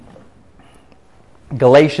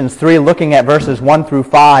Galatians 3, looking at verses 1 through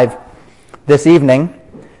 5 this evening.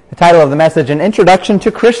 The title of the message, An Introduction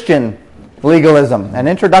to Christian Legalism. An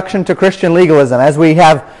Introduction to Christian Legalism. As we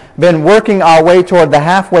have been working our way toward the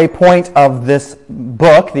halfway point of this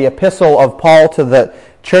book, the epistle of Paul to the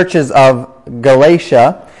churches of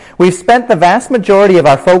Galatia, we've spent the vast majority of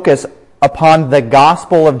our focus upon the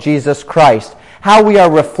gospel of Jesus Christ. How we are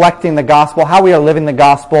reflecting the gospel, how we are living the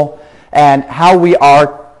gospel, and how we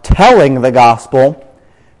are telling the gospel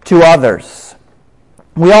to others.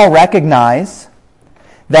 We all recognize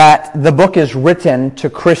that the book is written to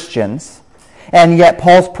Christians, and yet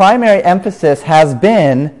Paul's primary emphasis has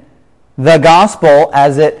been the gospel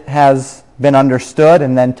as it has been understood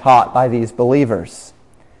and then taught by these believers.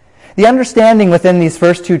 The understanding within these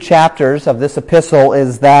first two chapters of this epistle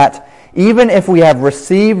is that even if we have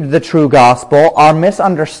received the true gospel, our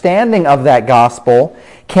misunderstanding of that gospel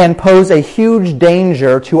can pose a huge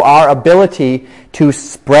danger to our ability to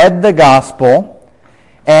spread the gospel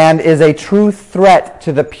and is a true threat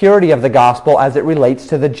to the purity of the gospel as it relates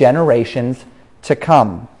to the generations to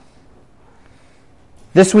come.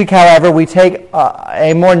 This week, however, we take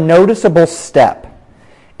a more noticeable step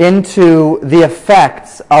into the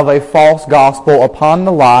effects of a false gospel upon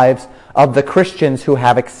the lives of the Christians who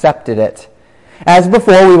have accepted it. As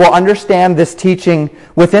before, we will understand this teaching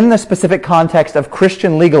within the specific context of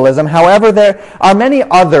Christian legalism. However, there are many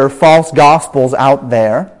other false gospels out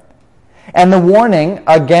there. And the warning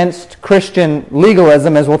against Christian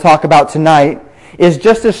legalism, as we'll talk about tonight, is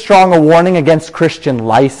just as strong a warning against Christian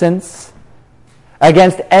license,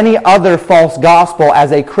 against any other false gospel,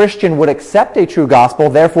 as a Christian would accept a true gospel,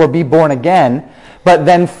 therefore be born again, but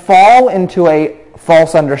then fall into a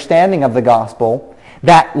false understanding of the gospel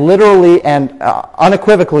that literally and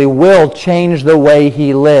unequivocally will change the way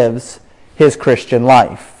he lives his Christian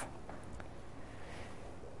life.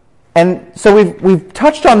 And so we've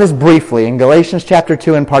touched on this briefly in Galatians chapter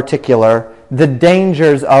 2 in particular, the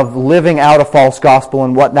dangers of living out a false gospel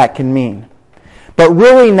and what that can mean. But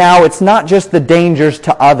really now it's not just the dangers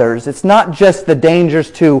to others. It's not just the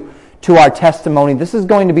dangers to our testimony. This is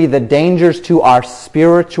going to be the dangers to our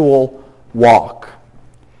spiritual walk.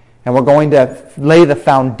 And we're going to lay the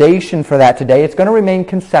foundation for that today. It's going to remain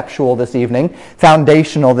conceptual this evening,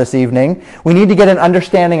 foundational this evening. We need to get an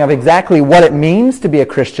understanding of exactly what it means to be a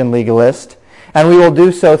Christian legalist, and we will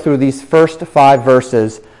do so through these first 5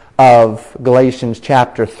 verses of Galatians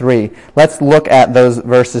chapter 3. Let's look at those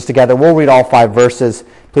verses together. We'll read all 5 verses.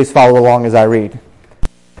 Please follow along as I read.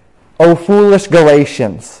 O foolish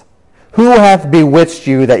Galatians, who hath bewitched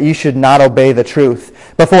you that ye should not obey the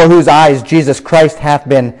truth, before whose eyes Jesus Christ hath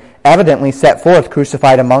been evidently set forth,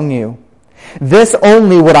 crucified among you? This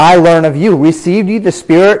only would I learn of you. Received ye the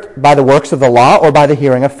Spirit by the works of the law, or by the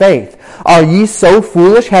hearing of faith? Are ye so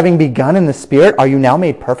foolish, having begun in the Spirit, are you now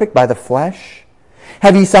made perfect by the flesh?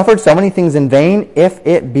 Have ye suffered so many things in vain, if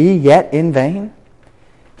it be yet in vain?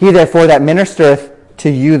 He therefore that ministereth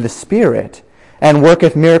to you the Spirit, and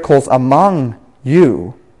worketh miracles among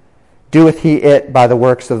you, doeth he it by the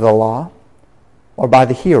works of the law, or by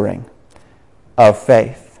the hearing of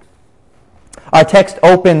faith? Our text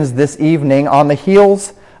opens this evening on the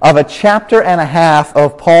heels of a chapter and a half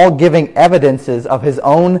of Paul giving evidences of his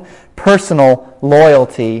own personal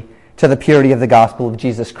loyalty to the purity of the gospel of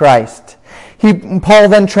Jesus Christ. Paul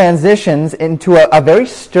then transitions into a very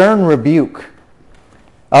stern rebuke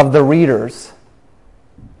of the readers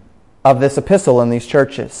of this epistle in these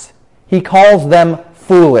churches. He calls them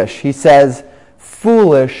foolish. He says,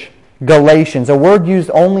 foolish Galatians, a word used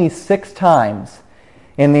only 6 times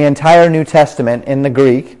in the entire New Testament in the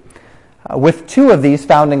Greek, with 2 of these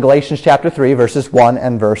found in Galatians chapter 3, verses 1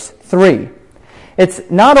 and verse 3. It's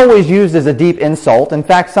not always used as a deep insult. In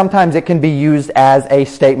fact, sometimes it can be used as a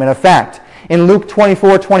statement of fact. In Luke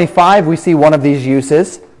 24:25, we see one of these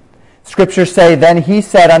uses. Scriptures say, Then he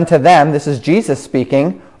said unto them, this is Jesus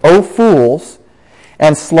speaking, O fools,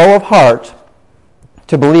 and slow of heart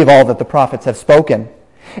to believe all that the prophets have spoken.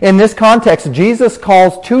 In this context, Jesus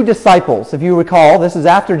calls 2 disciples. If you recall, this is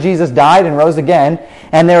after Jesus died and rose again,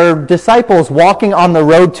 and there are disciples walking on the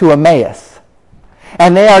road to Emmaus.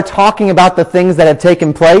 And they are talking about the things that have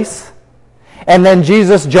taken place. And then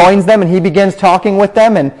Jesus joins them and he begins talking with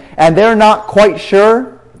them, and they're not quite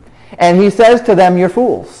sure. And he says to them, You're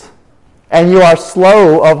fools, and you are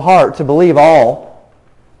slow of heart to believe all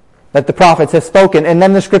that the prophets have spoken. And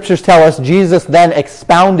then the scriptures tell us Jesus then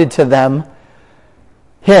expounded to them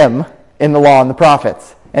him in the law and the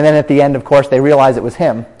prophets. And then at the end, of course, they realize it was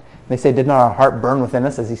him. They say, Did not our heart burn within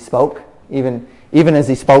us as he spoke, even as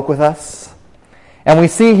he spoke with us? And we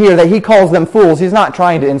see here that he calls them fools. He's not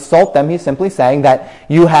trying to insult them. He's simply saying that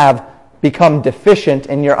you have become deficient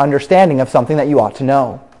in your understanding of something that you ought to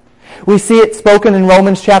know. We see it spoken in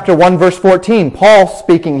Romans chapter 1, verse 14. Paul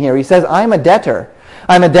speaking here. He says, I'm a debtor.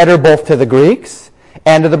 I'm a debtor both to the Greeks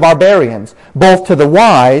and to the barbarians, both to the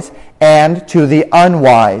wise and to the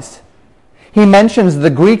unwise. He mentions the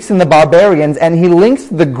Greeks and the barbarians, and he links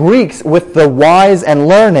the Greeks with the wise and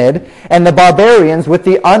learned, and the barbarians with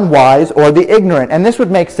the unwise or the ignorant. And this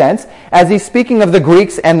would make sense. As he's speaking of the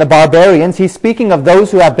Greeks and the barbarians, he's speaking of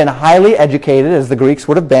those who have been highly educated, as the Greeks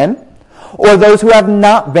would have been, or those who have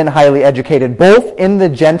not been highly educated, both in the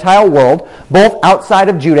Gentile world, both outside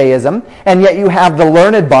of Judaism, and yet you have the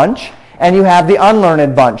learned bunch, and you have the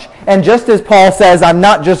unlearned bunch. And just as Paul says, I'm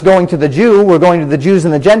not just going to the Jew, we're going to the Jews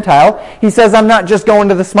and the Gentile, he says, I'm not just going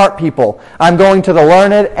to the smart people. I'm going to the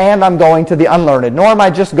learned and I'm going to the unlearned. Nor am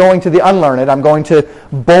I just going to the unlearned, I'm going to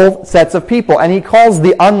both sets of people. And he calls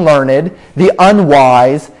the unlearned, the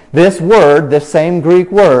unwise, this word, this same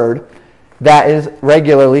Greek word, that is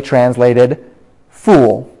regularly translated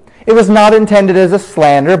fool. It was not intended as a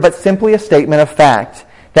slander, but simply a statement of fact,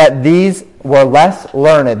 that these were less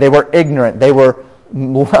learned, they were ignorant, they were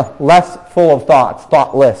less full of thoughts,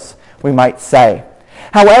 thoughtless, we might say.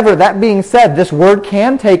 However, that being said, this word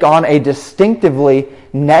can take on a distinctively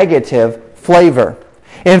negative flavor.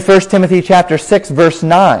 In 1 Timothy chapter 6, verse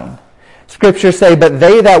 9, Scriptures say, but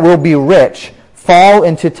they that will be rich fall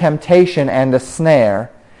into temptation and a snare,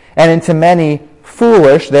 and into many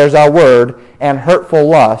foolish, there's our word, and hurtful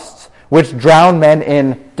lusts, which drown men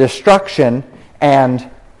in destruction and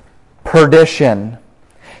perdition.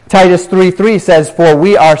 Titus 3:3 says, for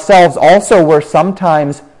we ourselves also were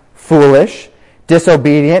sometimes foolish,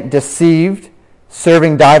 disobedient, deceived,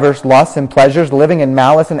 serving divers lusts and pleasures, living in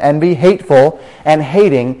malice and envy, hateful, and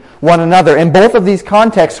hating one another. In both of these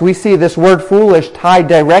contexts, we see this word foolish tied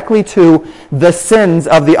directly to the sins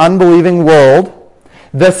of the unbelieving world,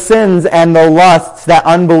 the sins and the lusts that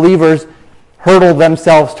unbelievers hurtle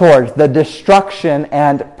themselves towards, the destruction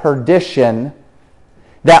and perdition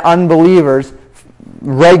that unbelievers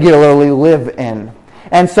regularly live in.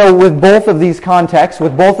 And so with both of these contexts,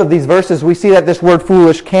 with both of these verses, we see that this word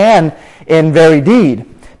foolish can, in very deed,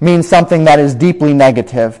 mean something that is deeply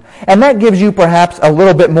negative. And that gives you perhaps a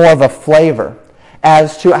little bit more of a flavor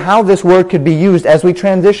as to how this word could be used as we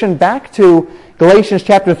transition back to Galatians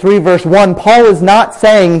chapter 3, verse 1. Paul is not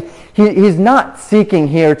saying, he's not seeking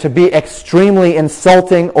here to be extremely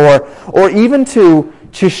insulting or even to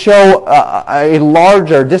show a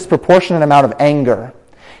larger, disproportionate amount of anger.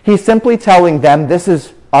 He's simply telling them this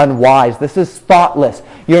is unwise, this is thoughtless.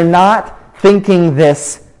 You're not thinking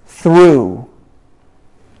this through.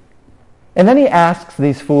 And then he asks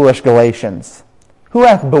these foolish Galatians, who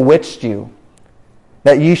hath bewitched you,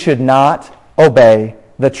 that ye should not obey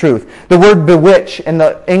the truth? The word bewitch in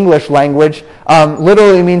the English language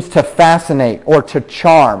literally means to fascinate or to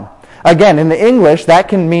charm. Again, in the English, that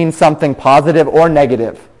can mean something positive or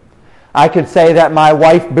negative. I could say that my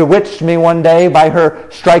wife bewitched me one day by her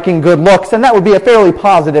striking good looks, and that would be a fairly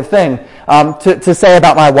positive thing to say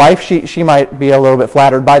about my wife. She might be a little bit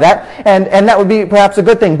flattered by that, and that would be perhaps a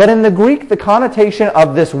good thing. But in the Greek, the connotation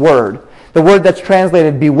of this word, the word that's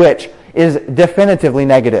translated bewitch, is definitively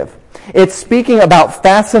negative. It's speaking about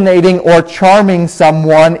fascinating or charming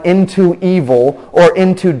someone into evil or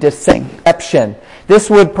into deception. This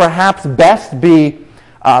would perhaps best be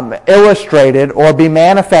illustrated or be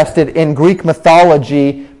manifested in Greek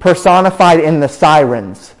mythology, personified in the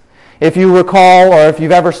sirens. If you recall, or if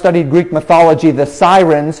you've ever studied Greek mythology, the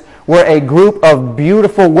sirens were a group of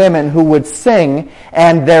beautiful women who would sing,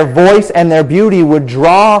 and their voice and their beauty would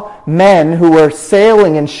draw men who were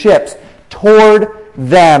sailing in ships toward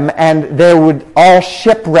them, and they would all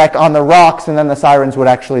shipwreck on the rocks, and then the sirens would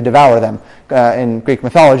actually devour them. In Greek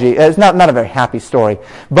mythology, it's not a very happy story,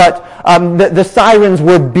 but the sirens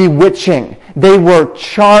were bewitching. They were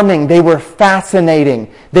charming. They were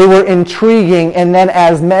fascinating. They were intriguing. And then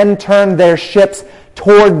as men turned their ships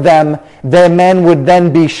toward them, the men would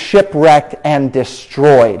then be shipwrecked and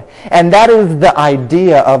destroyed. And that is the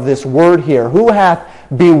idea of this word here. Who hath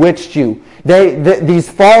bewitched you? These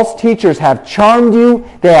false teachers have charmed you,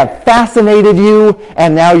 they have fascinated you,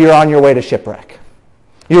 and now you're on your way to shipwreck.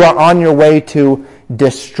 You are on your way to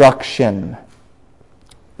destruction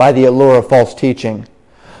by the allure of false teaching.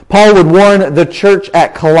 Paul would warn the church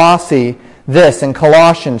at Colossae this in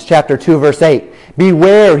Colossians chapter 2, verse 8.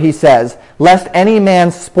 Beware, he says, lest any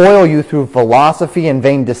man spoil you through philosophy and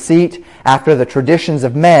vain deceit, after the traditions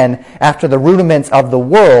of men, after the rudiments of the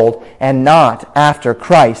world, and not after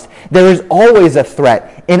Christ. There is always a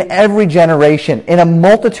threat in every generation, in a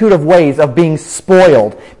multitude of ways, of being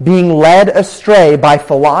spoiled, being led astray by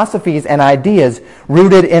philosophies and ideas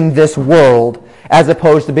rooted in this world, as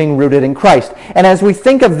opposed to being rooted in Christ. And as we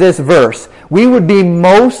think of this verse, we would be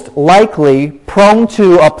most likely prone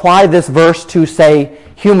to apply this verse to, say,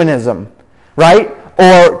 humanism, right?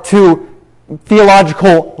 Or to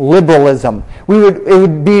theological liberalism. It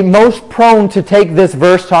would be most prone to take this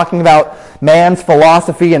verse talking about man's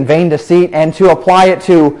philosophy and vain deceit and to apply it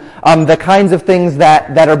to the kinds of things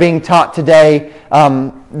that are being taught today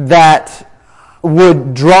that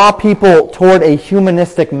would draw people toward a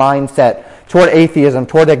humanistic mindset, toward atheism,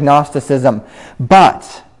 toward agnosticism.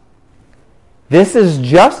 But this is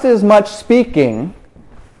just as much speaking,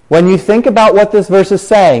 when you think about what this verse is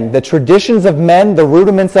saying, the traditions of men, the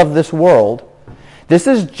rudiments of this world, this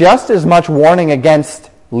is just as much warning against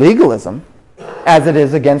legalism as it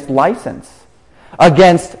is against license,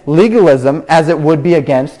 against legalism as it would be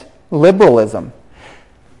against liberalism.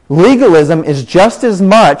 Legalism is just as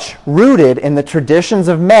much rooted in the traditions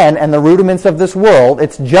of men and the rudiments of this world.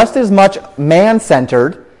 It's just as much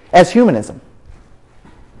man-centered as humanism.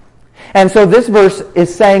 And so this verse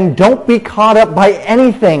is saying, don't be caught up by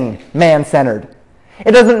anything man-centered.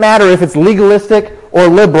 It doesn't matter if it's legalistic or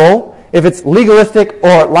liberal, if it's legalistic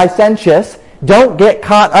or licentious. Don't get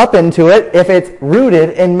caught up into it if it's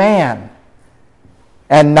rooted in man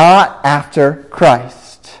and not after Christ.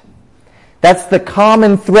 That's the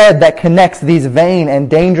common thread that connects these vain and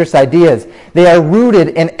dangerous ideas. They are rooted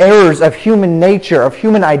in errors of human nature, of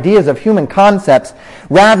human ideas, of human concepts,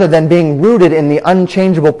 rather than being rooted in the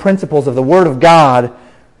unchangeable principles of the Word of God,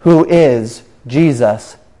 who is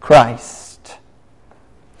Jesus Christ.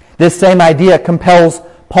 This same idea compels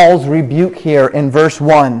Paul's rebuke here in verse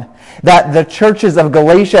 1, that the churches of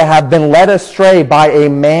Galatia have been led astray by a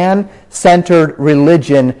man-centered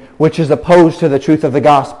religion which is opposed to the truth of the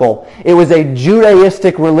gospel. It was a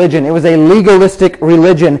Judaistic religion. It was a legalistic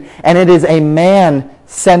religion, and it is a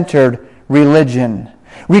man-centered religion.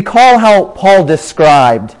 Recall how Paul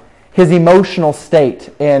described his emotional state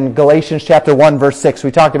in Galatians chapter 1, verse 6.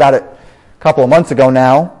 We talked about it a couple of months ago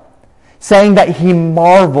now, saying that he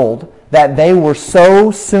marveled that they were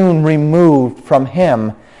so soon removed from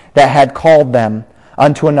him that had called them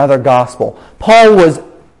unto another gospel. Paul was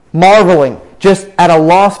marveling, just at a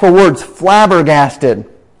loss for words, flabbergasted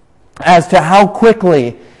as to how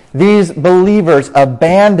quickly these believers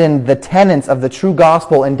abandoned the tenets of the true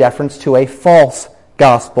gospel in deference to a false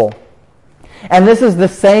gospel. And this is the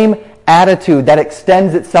same attitude that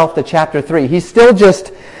extends itself to chapter 3. He's still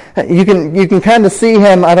just, you can kind of see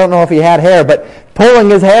him, I don't know if he had hair, but pulling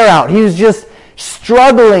his hair out. He's just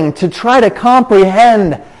struggling to try to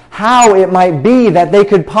comprehend how it might be that they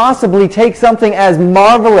could possibly take something as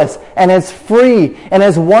marvelous and as free and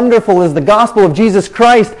as wonderful as the gospel of Jesus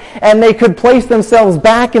Christ, and they could place themselves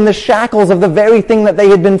back in the shackles of the very thing that they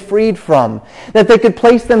had been freed from. That they could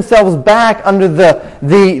place themselves back under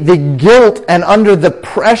the guilt and under the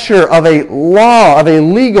pressure of a law, of a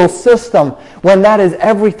legal system, when that is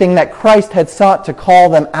everything that Christ had sought to call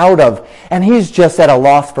them out of. And he's just at a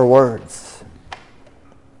loss for words.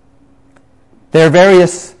 There are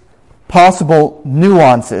various possible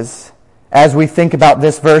nuances as we think about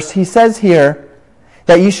this verse. He says here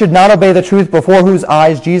that you should not obey the truth, before whose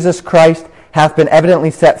eyes Jesus Christ hath been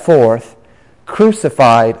evidently set forth,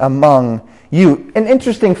 crucified among you. An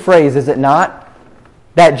interesting phrase, is it not?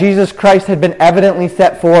 That Jesus Christ had been evidently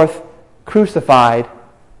set forth, crucified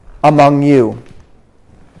among you.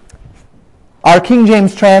 Our King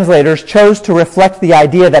James translators chose to reflect the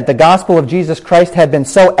idea that the gospel of Jesus Christ had been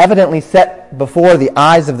so evidently set before the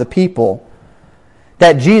eyes of the people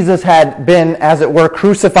that Jesus had been, as it were,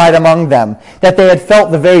 crucified among them, that they had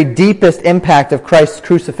felt the very deepest impact of Christ's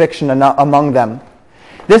crucifixion among them.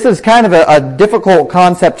 This is kind of a difficult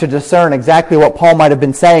concept to discern exactly what Paul might have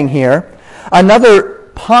been saying here.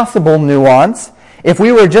 Another possible nuance, if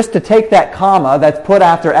we were just to take that comma that's put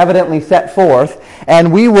after evidently set forth,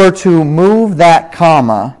 and we were to move that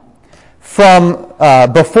comma from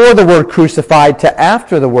before the word crucified to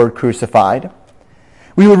after the word crucified,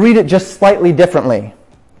 we would read it just slightly differently.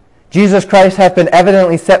 Jesus Christ hath been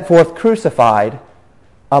evidently set forth crucified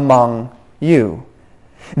among you.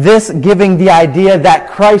 This giving the idea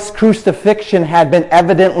that Christ's crucifixion had been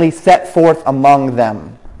evidently set forth among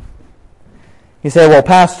them. You say, well,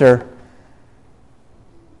 Pastor,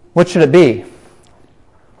 what should it be?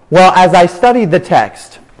 Well, as I studied the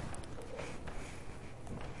text,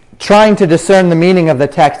 trying to discern the meaning of the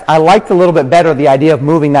text, I liked a little bit better the idea of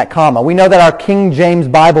moving that comma. We know that our King James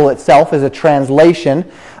Bible itself is a translation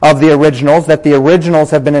of the originals, that the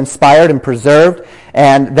originals have been inspired and preserved,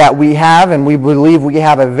 and that we have, and we believe we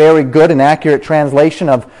have a very good and accurate translation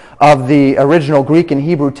of the original Greek and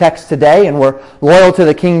Hebrew text today, and we're loyal to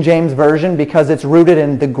the King James Version because it's rooted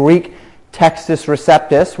in the Greek Textus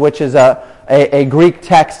Receptus, which is a Greek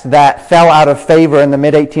text that fell out of favor in the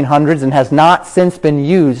mid-1800s and has not since been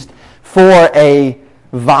used for a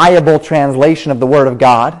viable translation of the Word of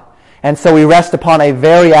God. And so we rest upon a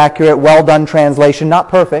very accurate, well-done translation, not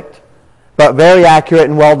perfect, but very accurate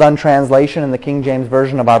and well-done translation in the King James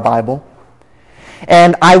Version of our Bible.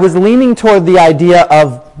 And I was leaning toward the idea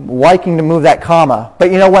of liking to move that comma.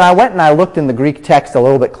 But when I went and I looked in the Greek text a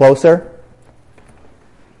little bit closer,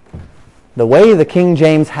 the way the King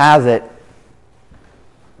James has it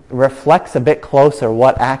reflects a bit closer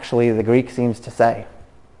what actually the Greek seems to say.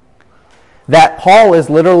 That Paul is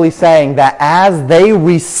literally saying that as they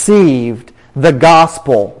received the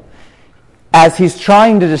gospel, as he's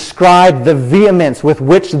trying to describe the vehemence with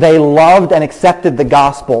which they loved and accepted the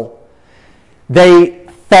gospel, they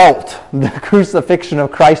felt the crucifixion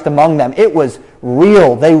of Christ among them. It was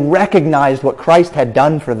real. They recognized what Christ had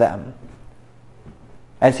done for them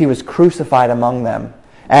as he was crucified among them,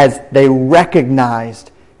 as they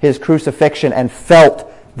recognized his crucifixion and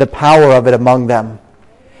felt the power of it among them.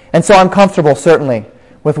 And so I'm comfortable, certainly,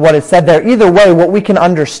 with what is said there. Either way, what we can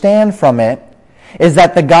understand from it is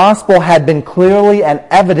that the gospel had been clearly and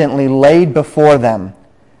evidently laid before them.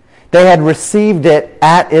 They had received it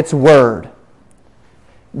at its word.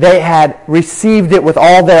 They had received it with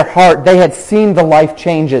all their heart. They had seen the life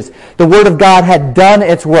changes. The Word of God had done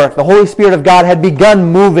its work. The Holy Spirit of God had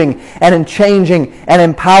begun moving and changing and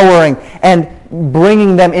empowering and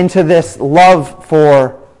bringing them into this love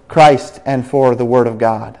for Christ and for the Word of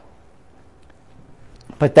God.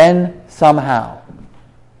 But then somehow,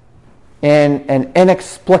 in an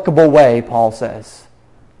inexplicable way, Paul says,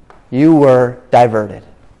 you were diverted.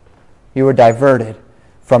 You were diverted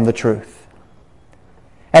from the truth.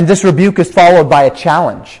 And this rebuke is followed by a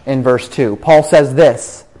challenge in verse 2. Paul says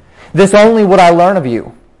this only would I learn of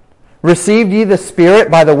you. Received ye the Spirit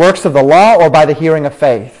by the works of the law or by the hearing of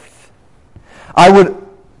faith? I would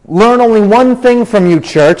learn only one thing from you,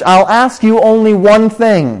 church. I'll ask you only one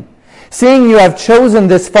thing. Seeing you have chosen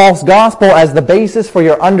this false gospel as the basis for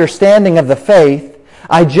your understanding of the faith,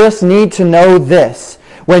 I just need to know this.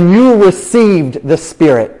 When you received the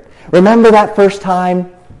Spirit, remember that first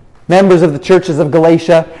time? Members of the churches of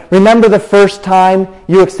Galatia, remember the first time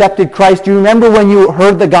you accepted Christ? Do you remember when you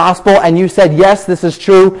heard the gospel and you said, yes, this is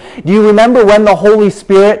true? Do you remember when the Holy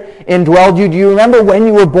Spirit indwelled you? Do you remember when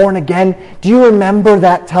you were born again? Do you remember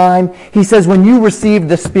that time? He says, when you received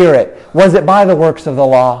the Spirit, was it by the works of the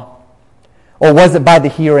law? Or was it by the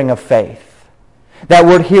hearing of faith? That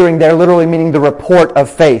word hearing there literally meaning the report of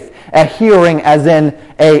faith. A hearing as in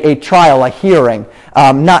a trial, a hearing.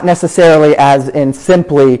 Not necessarily as in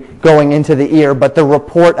simply going into the ear, but the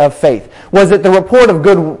report of faith. Was it the report of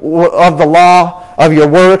the law, of your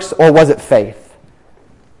works, or was it faith?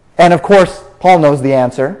 And of course, Paul knows the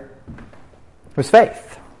answer. It was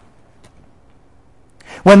faith.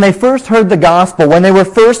 When they first heard the gospel, when they were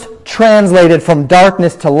first translated from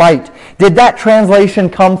darkness to light, did that translation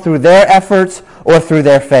come through their efforts or through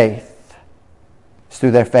their faith? It's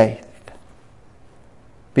through their faith.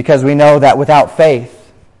 Because we know that without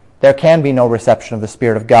faith, there can be no reception of the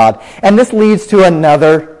Spirit of God. And this leads to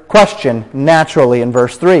another question, naturally, in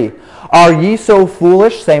verse 3. Are ye so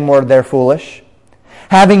foolish? Same word there, foolish.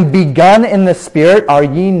 Having begun in the Spirit, are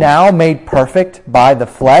ye now made perfect by the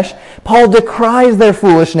flesh? Paul decries their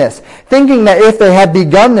foolishness, thinking that if they had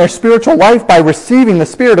begun their spiritual life by receiving the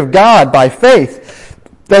Spirit of God by faith,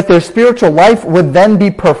 that their spiritual life would then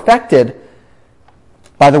be perfected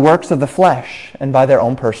by the works of the flesh and by their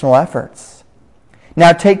own personal efforts.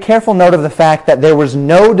 Now take careful note of the fact that there was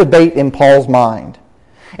no debate in Paul's mind,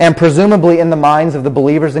 and presumably in the minds of the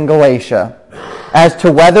believers in Galatia, as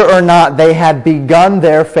to whether or not they had begun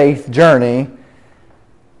their faith journey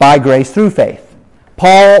by grace through faith.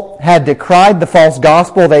 Paul had decried the false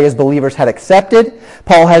gospel they as believers had accepted.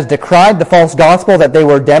 Paul has decried the false gospel that they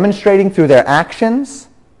were demonstrating through their actions.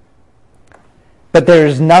 But there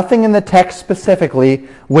is nothing in the text specifically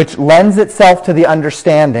which lends itself to the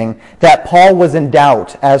understanding that Paul was in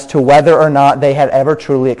doubt as to whether or not they had ever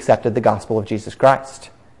truly accepted the gospel of Jesus Christ.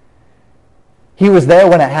 He was there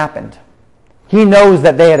when it happened. He knows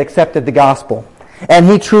that they had accepted the gospel. And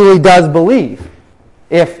he truly does believe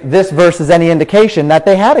if this verse is any indication that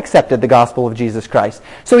they had accepted the gospel of Jesus Christ.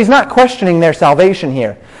 So he's not questioning their salvation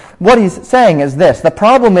here. What he's saying is this: the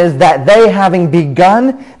problem is that they, having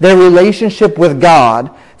begun their relationship with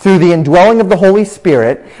God through the indwelling of the Holy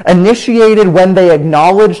Spirit, initiated when they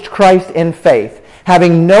acknowledged Christ in faith,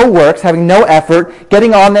 having no works, having no effort,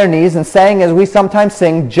 getting on their knees and saying, as we sometimes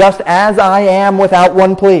sing, "Just as I am, without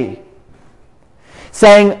one plea."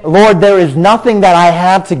 Saying, "Lord, there is nothing that I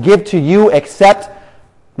have to give to you except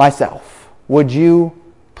myself. Would you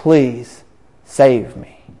please save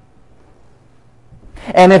me?"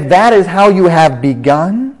 And if that is how you have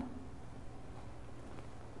begun,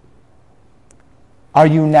 are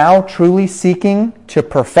you now truly seeking to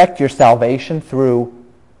perfect your salvation through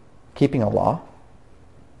keeping a law?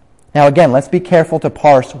 Now again, let's be careful to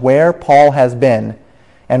parse where Paul has been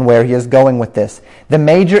and where he is going with this. The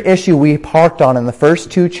major issue we parked on in the first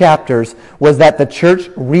 2 chapters was that the church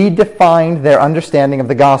redefined their understanding of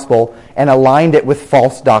the gospel and aligned it with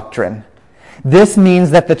false doctrine. This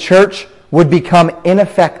means that the church would become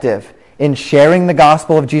ineffective in sharing the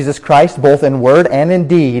gospel of Jesus Christ, both in word and in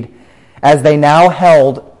deed, as they now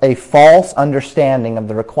held a false understanding of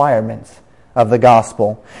the requirements of the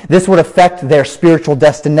gospel. This would affect their spiritual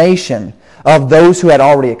destination of those who had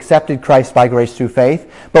already accepted Christ by grace through faith,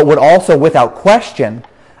 but would also, without question,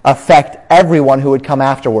 affect everyone who would come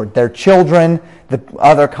afterward. Their children, the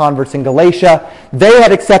other converts in Galatia, they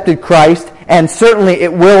had accepted Christ, and certainly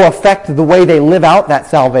it will affect the way they live out that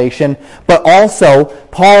salvation. But also,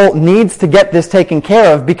 Paul needs to get this taken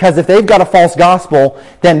care of, because if they've got a false gospel,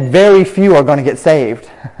 then very few are going to get saved.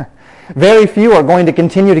 Very few are going to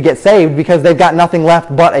continue to get saved because they've got nothing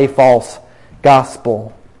left but a false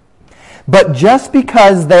gospel. But just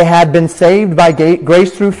because they had been saved by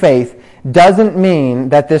grace through faith doesn't mean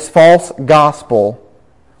that this false gospel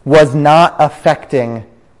was not affecting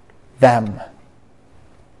them.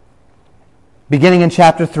 Beginning in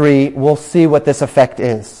chapter 3, we'll see what this effect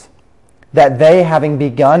is. That they, having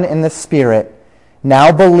begun in the Spirit,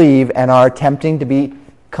 now believe and are attempting to be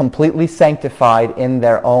completely sanctified in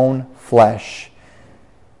their own flesh.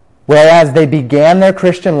 Whereas they began their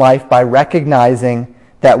Christian life by recognizing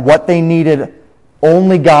that what they needed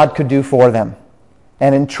only God could do for them,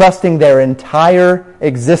 and entrusting their entire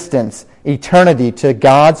existence, eternity, to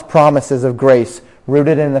God's promises of grace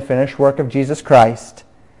rooted in the finished work of Jesus Christ.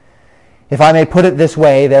 If I may put it this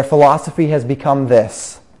way, their philosophy has become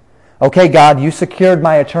this: okay, God, you secured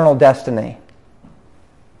my eternal destiny.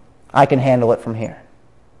 I can handle it from here.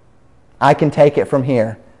 I can take it from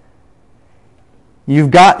here.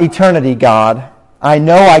 You've got eternity, God. I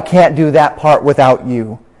know I can't do that part without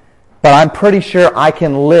you, but I'm pretty sure I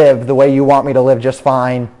can live the way you want me to live just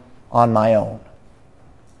fine on my own.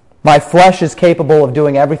 My flesh is capable of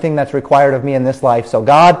doing everything that's required of me in this life, so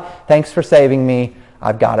God, thanks for saving me.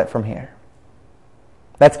 I've got it from here.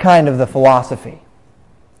 That's kind of the philosophy.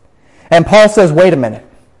 And Paul says, wait a minute.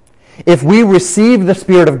 If we receive the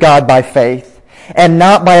Spirit of God by faith, and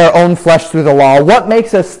not by our own flesh through the law, what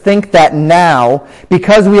makes us think that now,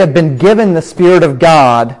 because we have been given the Spirit of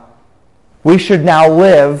God, we should now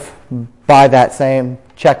live by that same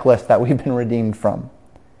checklist that we've been redeemed from?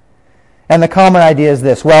 And the common idea is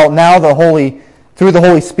this: well, now through the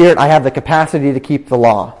Holy Spirit, I have the capacity to keep the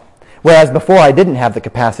law. Whereas before I didn't have the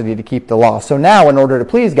capacity to keep the law. So now, in order to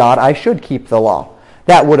please God, I should keep the law.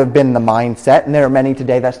 That would have been the mindset, and there are many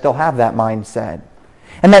today that still have that mindset.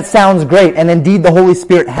 And that sounds great, and indeed the Holy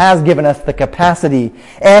Spirit has given us the capacity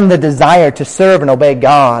and the desire to serve and obey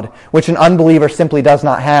God, which an unbeliever simply does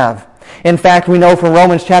not have. In fact, we know from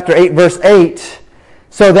Romans chapter 8, verse 8,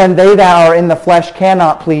 so then they that are in the flesh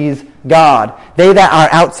cannot please God. They that are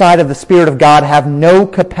outside of the Spirit of God have no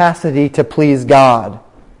capacity to please God.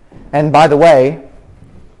 And by the way,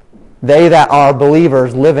 they that are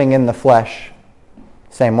believers living in the flesh,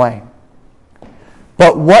 same way.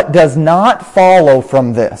 But what does not follow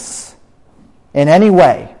from this in any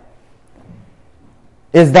way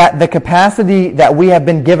is that the capacity that we have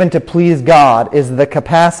been given to please God is the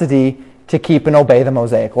capacity to keep and obey the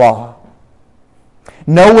Mosaic law.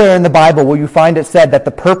 Nowhere in the Bible will you find it said that the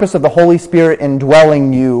purpose of the Holy Spirit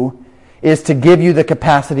indwelling you is to give you the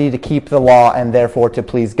capacity to keep the law and therefore to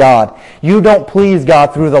please God. You don't please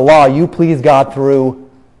God through the law. You please God through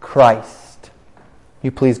Christ. You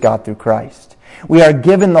please God through Christ. We are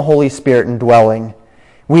given the Holy Spirit indwelling.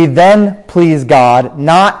 We then please God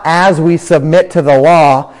not as we submit to the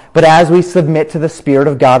law, but as we submit to the Spirit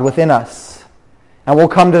of God within us. And we'll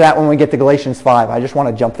come to that when we get to Galatians 5. I just want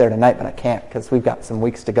to jump there tonight, but I can't because we've got some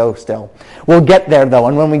weeks to go still. We'll get there though,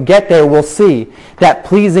 and when we get there, we'll see that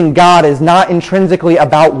pleasing God is not intrinsically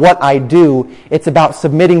about what I do. It's about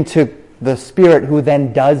submitting to the Spirit who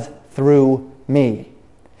then does through me.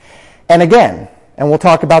 And again, and we'll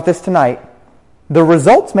talk about this tonight, the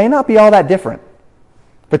results may not be all that different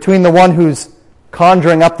between the one who's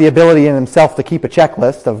conjuring up the ability in himself to keep a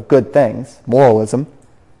checklist of good things, moralism,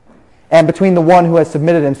 and between the one who has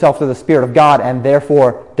submitted himself to the Spirit of God and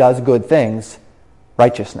therefore does good things,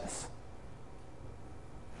 righteousness.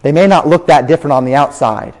 They may not look that different on the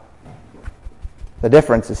outside. The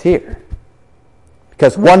difference is here.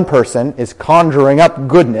 Because one person is conjuring up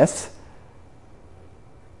goodness,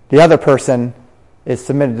 the other person is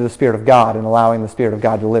submitted to the Spirit of God and allowing the Spirit of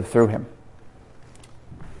God to live through him.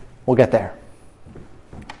 We'll get there.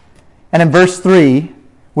 And in verse 3,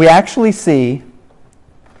 we actually see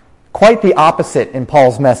quite the opposite in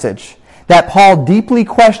Paul's message. That Paul deeply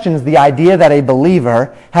questions the idea that a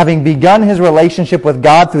believer, having begun his relationship with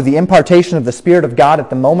God through the impartation of the Spirit of God at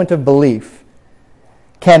the moment of belief,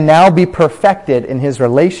 can now be perfected in his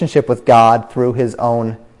relationship with God through his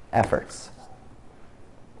own efforts.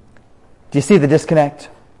 Do you see the disconnect?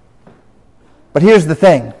 But here's the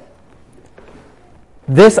thing.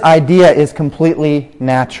 This idea is completely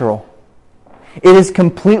natural. It is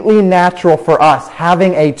completely natural for us,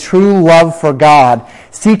 having a true love for God,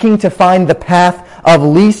 seeking to find the path of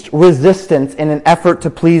least resistance in an effort to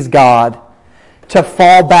please God, to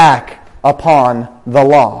fall back upon the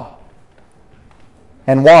law.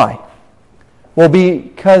 And why? Well,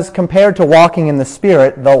 because compared to walking in the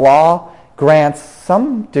Spirit, the law grants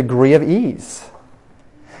some degree of ease.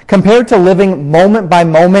 Compared to living moment by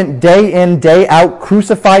moment, day in, day out,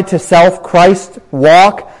 crucified to self, Christ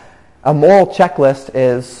walk, a moral checklist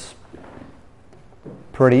is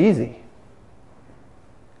pretty easy.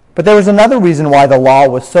 But there was another reason why the law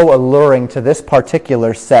was so alluring to this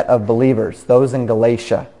particular set of believers, those in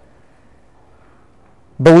Galatia.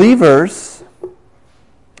 Believers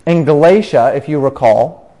in Galatia, if you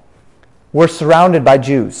recall, were surrounded by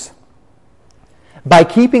Jews. By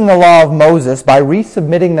keeping the law of Moses, by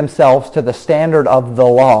resubmitting themselves to the standard of the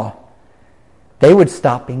law, they would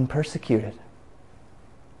stop being persecuted.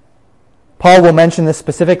 Paul will mention this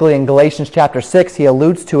specifically in Galatians chapter 6. He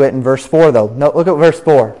alludes to it in verse 4, though. No, look at verse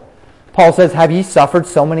 4. Paul says, "Have ye suffered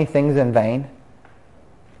so many things in vain,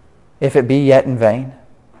 if it be yet in vain?"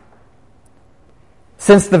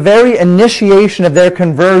 Since the very initiation of their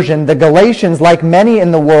conversion, the Galatians, like many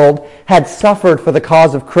in the world, had suffered for the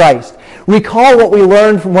cause of Christ. Recall what we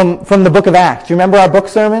learned from the book of Acts. Do you remember our book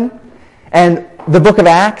sermon? And the book of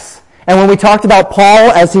Acts? And when we talked about Paul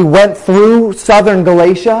as he went through southern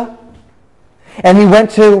Galatia, and he went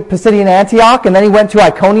to Pisidian Antioch, and then he went to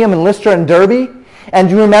Iconium and Lystra and Derbe. And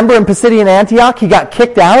do you remember in Pisidian Antioch, he got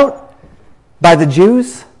kicked out by the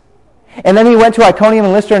Jews? And then he went to Iconium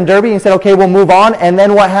and Lystra and Derbe, and he said, okay, we'll move on. And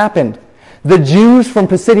then what happened? The Jews from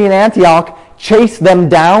Pisidian Antioch chased them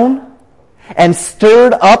down and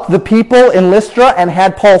stirred up the people in Lystra and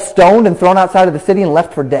had Paul stoned and thrown outside of the city and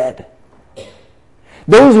left for dead.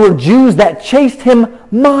 Those were Jews that chased him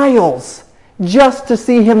miles just to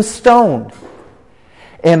see him stoned.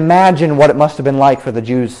 Imagine what it must have been like for the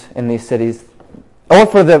Jews in these cities, or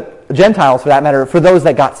for the Gentiles for that matter, for those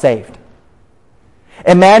that got saved.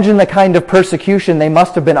 Imagine the kind of persecution they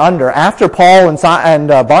must have been under after Paul and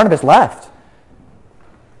Barnabas left.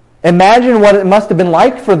 Imagine what it must have been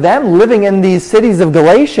like for them living in these cities of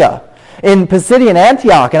Galatia, in Pisidian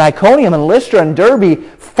Antioch and Iconium and Lystra and Derbe,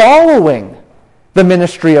 following the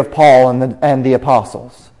ministry of Paul and the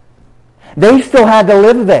apostles. They still had to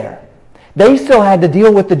live there. They still had to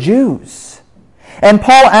deal with the Jews. And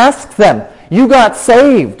Paul asks them, you got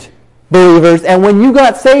saved, believers, and when you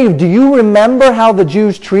got saved, do you remember how the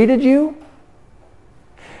Jews treated you?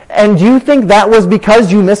 And do you think that was because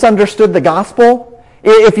you misunderstood the gospel?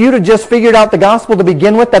 If you'd have just figured out the gospel to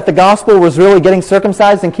begin with, that the gospel was really getting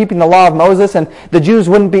circumcised and keeping the law of Moses, and the Jews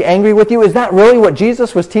wouldn't be angry with you, is that really what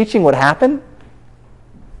Jesus was teaching would happen?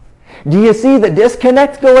 Do you see the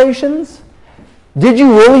disconnect, Galatians? Did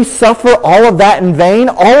you really suffer all of that in vain?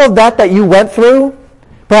 All of that you went through?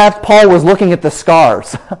 Perhaps Paul was looking at the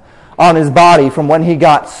scars on his body from when he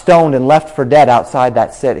got stoned and left for dead outside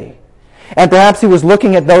that city. And perhaps he was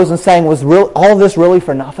looking at those and saying, was all this really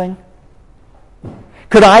for nothing?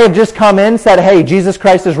 Could I have just come in, said, hey, Jesus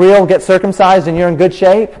Christ is real, get circumcised and you're in good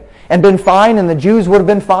shape, and been fine, and the Jews would have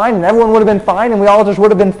been fine, and everyone would have been fine, and we all just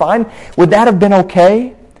would have been fine? Would that have been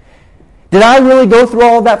okay? Did I really go through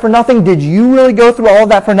all of that for nothing? Did you really go through all of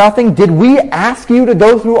that for nothing? Did we ask you to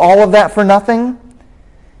go through all of that for nothing?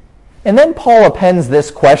 And then Paul appends this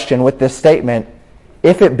question with this statement,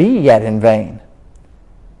 if it be yet in vain.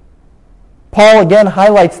 Paul again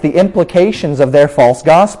highlights the implications of their false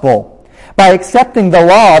gospel. By accepting the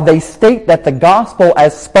law, they state that the gospel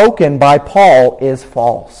as spoken by Paul is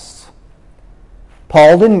false.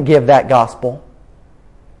 Paul didn't give that gospel.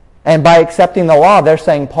 And by accepting the law, they're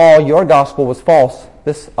saying, Paul, your gospel was false.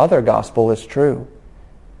 This other gospel is true.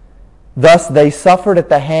 Thus, they suffered at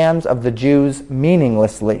the hands of the Jews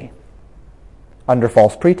meaninglessly, under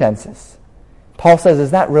false pretenses. Paul says,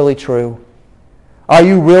 is that really true? Are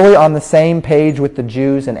you really on the same page with the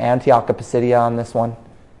Jews in Antioch of Pisidia on this one?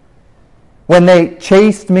 When they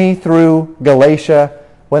chased me through Galatia,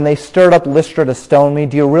 when they stirred up Lystra to stone me,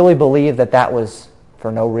 do you really believe that that was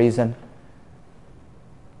for no reason?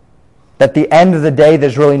 That at the end of the day,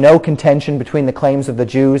 there's really no contention between the claims of the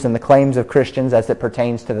Jews and the claims of Christians as it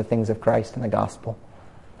pertains to the things of Christ and the gospel.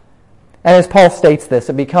 And as Paul states this,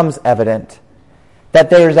 it becomes evident that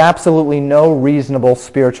there is absolutely no reasonable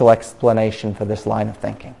spiritual explanation for this line of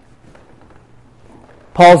thinking.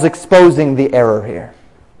 Paul's exposing the error here.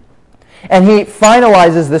 And he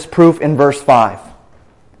finalizes this proof in verse 5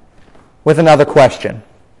 with another question.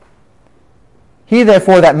 He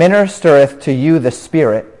therefore that ministereth to you the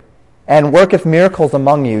Spirit, and worketh miracles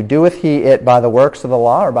among you, doeth he it by the works of the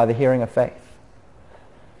law or by the hearing of faith?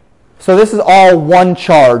 So this is all one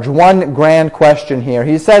charge, one grand question here.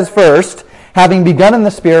 He says first, having begun in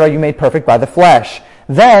the Spirit, are you made perfect by the flesh?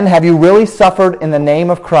 Then, have you really suffered in the name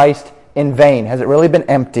of Christ in vain? Has it really been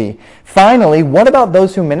empty? Finally, what about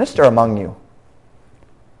those who minister among you?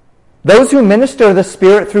 Those who minister the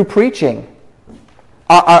Spirit through preaching,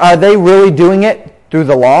 are they really doing it through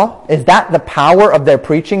the law? Is that the power of their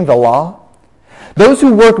preaching, the law? Those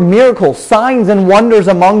who work miracles, signs and wonders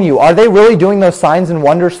among you, are they really doing those signs and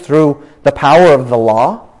wonders through the power of the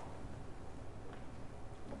law?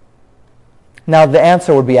 Now, the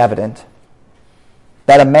answer would be evident.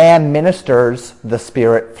 That a man ministers the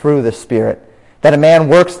Spirit through the Spirit. That a man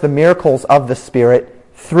works the miracles of the Spirit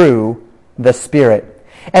through the Spirit.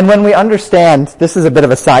 And when we understand, this is a bit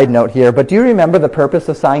of a side note here, but do you remember the purpose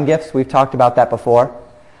of sign gifts? We've talked about that before.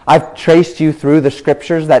 I've traced you through the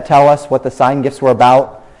scriptures that tell us what the sign gifts were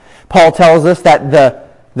about. Paul tells us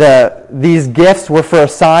that these gifts were for a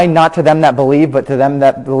sign, not to them that believe, but to them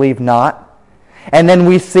that believe not. And then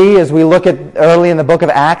we see, as we look at early in the book of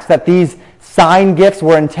Acts, that these sign gifts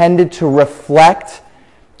were intended to reflect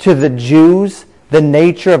to the Jews the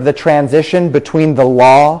nature of the transition between the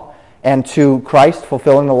law and to Christ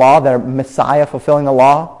fulfilling the law, their Messiah fulfilling the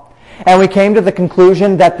law. And we came to the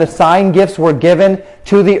conclusion that the sign gifts were given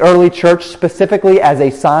to the early church specifically as a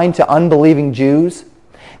sign to unbelieving Jews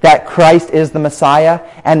that Christ is the Messiah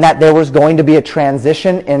and that there was going to be a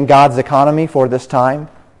transition in God's economy for this time.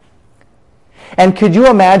 And could you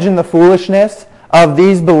imagine the foolishness of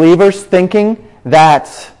these believers thinking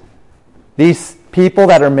that these people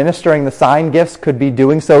that are ministering the sign gifts could be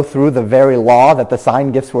doing so through the very law that the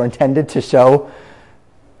sign gifts were intended to show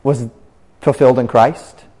was fulfilled in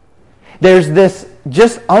Christ? There's this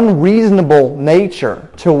just unreasonable nature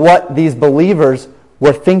to what these believers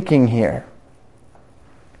were thinking here,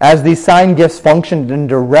 as these sign gifts functioned in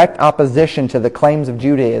direct opposition to the claims of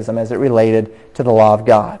Judaism as it related to the law of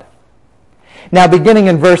God. Now, beginning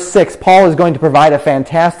in verse 6, Paul is going to provide a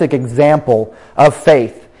fantastic example of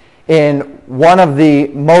faith in one of the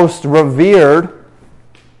most revered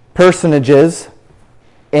personages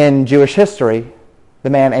in Jewish history,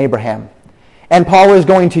 the man Abraham. And Paul is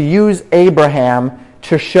going to use Abraham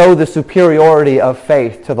to show the superiority of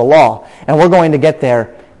faith to the law. And we're going to get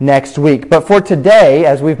there next week. But for today,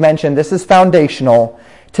 as we've mentioned, this is foundational.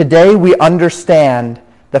 Today we understand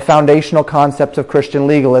the foundational concepts of Christian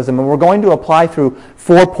legalism. And we're going to apply through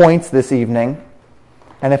 4 points this evening.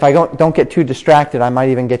 And if I don't get too distracted, I might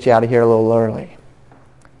even get you out of here a little early.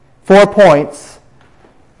 4 points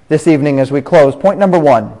this evening as we close. Point number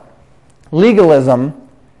 1. Legalism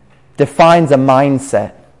defines a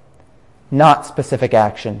mindset, not specific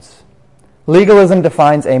actions. Legalism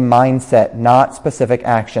defines a mindset, not specific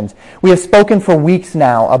actions. We have spoken for weeks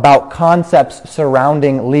now about concepts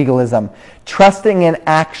surrounding legalism, trusting in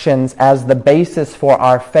actions as the basis for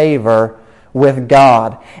our favor with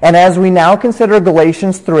God. And as we now consider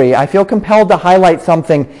Galatians 3, I feel compelled to highlight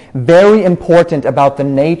something very important about the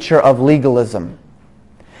nature of legalism.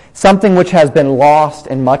 Something which has been lost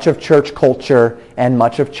in much of church culture and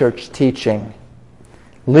much of church teaching.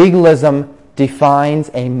 Legalism defines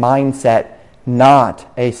a mindset,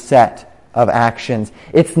 not a set of actions.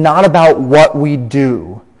 It's not about what we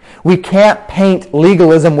do. We can't paint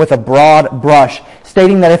legalism with a broad brush,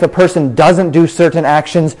 stating that if a person doesn't do certain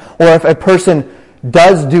actions, or if a person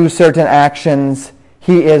does do certain actions,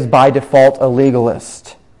 he is by default a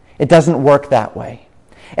legalist. It doesn't work that way.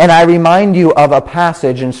 And I remind you of a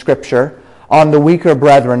passage in Scripture on the weaker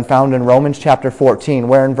brethren found in Romans chapter 14,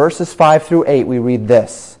 where in verses 5 through 8 we read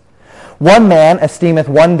this. One man esteemeth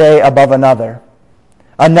one day above another,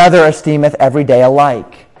 another esteemeth every day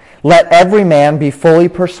alike. Let every man be fully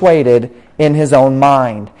persuaded in his own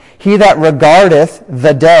mind. He that regardeth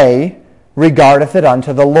the day regardeth it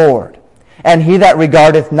unto the Lord. And he that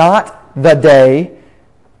regardeth not the day,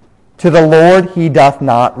 to the Lord he doth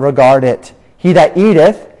not regard it. He that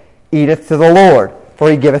eateth, eateth to the Lord,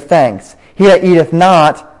 for he giveth thanks. He that eateth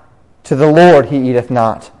not, to the Lord he eateth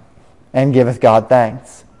not, and giveth God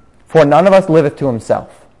thanks. For none of us liveth to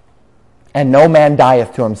himself, and no man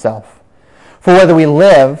dieth to himself. For whether we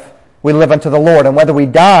live unto the Lord, and whether we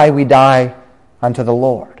die unto the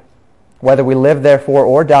Lord. Whether we live, therefore,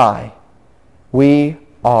 or die, we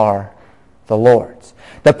are the Lord's.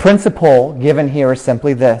 The principle given here is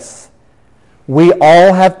simply this. We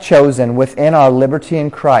all have chosen within our liberty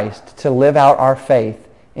in Christ to live out our faith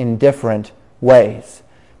in different ways,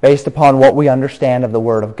 based upon what we understand of the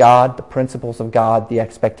Word of God, the principles of God, the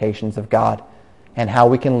expectations of God, and how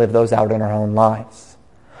we can live those out in our own lives.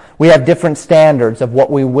 We have different standards of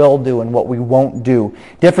what we will do and what we won't do.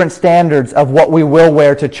 Different standards of what we will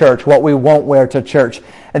wear to church, what we won't wear to church.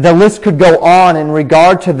 The list could go on in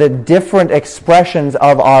regard to the different expressions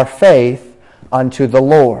of our faith unto the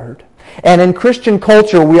Lord. And in Christian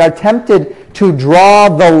culture, we are tempted to draw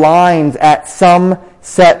the lines at some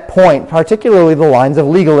set point, particularly the lines of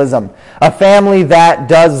legalism. A family that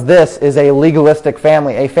does this is a legalistic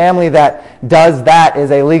family. A family that does that is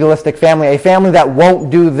a legalistic family. A family that won't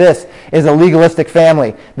do this is a legalistic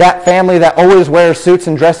family. That family that always wears suits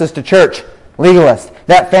and dresses to church, legalist.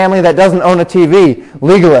 That family that doesn't own a TV,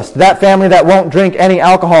 legalist. That family that won't drink any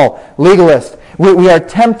alcohol, legalist. We are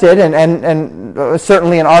tempted, and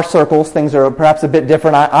certainly in our circles, things are perhaps a bit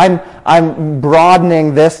different. I'm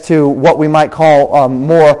broadening this to what we might call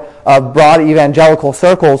more broad evangelical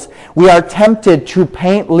circles. We are tempted to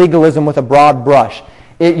paint legalism with a broad brush.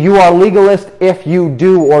 You are legalist if you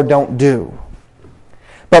do or don't do.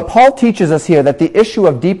 But Paul teaches us here that the issue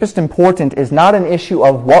of deepest importance is not an issue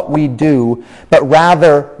of what we do, but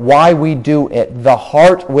rather why we do it, the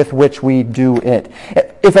heart with which we do it.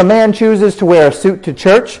 If a man chooses to wear a suit to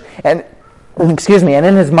church, and in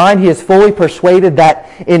his mind he is fully persuaded that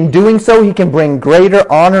in doing so he can bring greater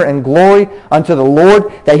honor and glory unto the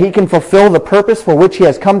Lord, that he can fulfill the purpose for which he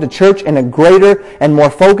has come to church in a greater and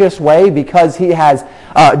more focused way because he has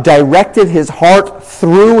directed his heart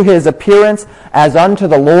through his appearance as unto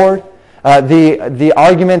the Lord. The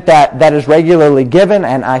argument that is regularly given,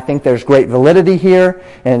 and I think there's great validity here,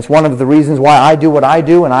 and it's one of the reasons why I do what I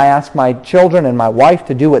do and I ask my children and my wife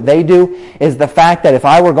to do what they do, is the fact that if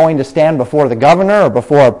I were going to stand before the governor or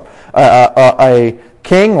before a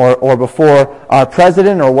king or before our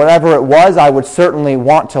president or whatever it was, I would certainly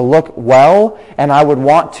want to look well, and I would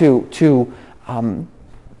want to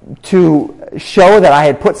show that I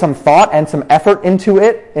had put some thought and some effort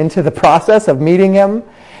into the process of meeting him.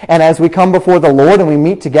 And as we come before the Lord and we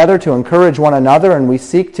meet together to encourage one another and we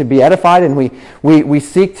seek to be edified and we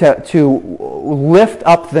seek to lift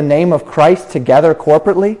up the name of Christ together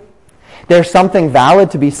corporately, there's something valid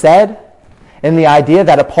to be said in the idea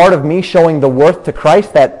that a part of me showing the worth to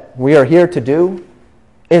Christ that we are here to do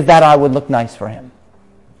is that I would look nice for him.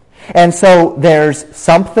 And so there's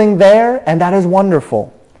something there, and that is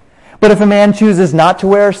wonderful. But if a man chooses not to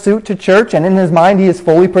wear a suit to church, and in his mind he is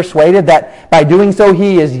fully persuaded that by doing so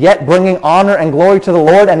he is yet bringing honor and glory to the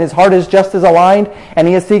Lord, and his heart is just as aligned, and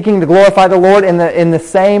he is seeking to glorify the Lord in the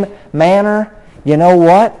same manner, you know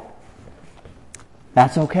what?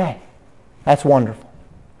 That's okay. That's wonderful.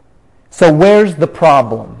 So where's the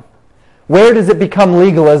problem? Where does it become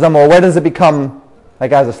legalism, or where does it become, that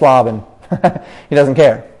guy's a slob and he doesn't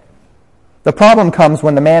care? The problem comes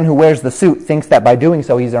when the man who wears the suit thinks that by doing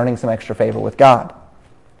so he's earning some extra favor with God.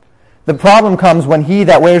 The problem comes when he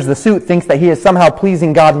that wears the suit thinks that he is somehow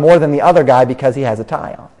pleasing God more than the other guy because he has a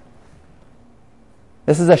tie on.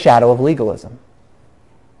 This is a shadow of legalism.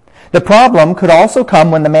 The problem could also come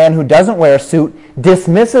when the man who doesn't wear a suit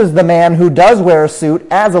dismisses the man who does wear a suit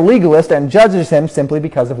as a legalist and judges him simply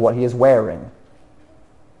because of what he is wearing.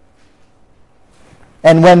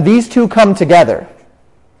 And when these two come together,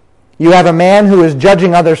 you have a man who is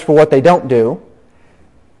judging others for what they don't do,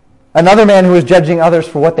 another man who is judging others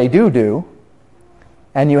for what they do,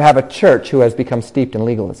 and you have a church who has become steeped in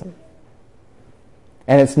legalism.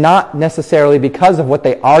 And it's not necessarily because of what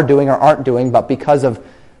they are doing or aren't doing, but because of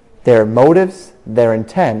their motives, their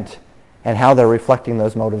intent, and how they're reflecting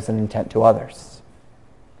those motives and intent to others.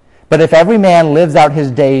 But if every man lives out his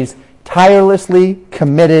days tirelessly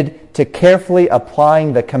committed to carefully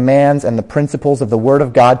applying the commands and the principles of the Word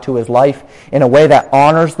of God to his life in a way that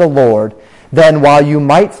honors the Lord, then while you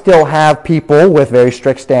might still have people with very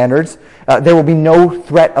strict standards, there will be no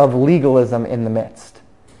threat of legalism in the midst.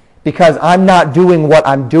 Because I'm not doing what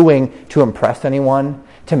I'm doing to impress anyone,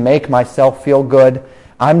 to make myself feel good.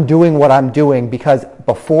 I'm doing what I'm doing because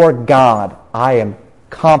before God, I am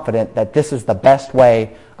confident that this is the best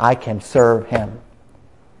way I can serve him.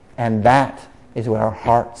 And that is where our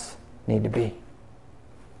hearts need to be.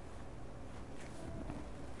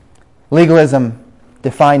 Legalism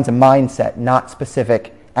defines a mindset, not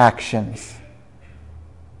specific actions.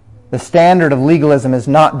 The standard of legalism is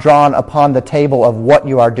not drawn upon the table of what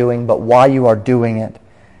you are doing, but why you are doing it.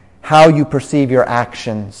 How you perceive your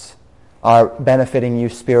actions are benefiting you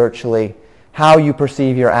spiritually. How you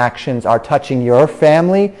perceive your actions are touching your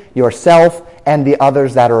family, yourself, and the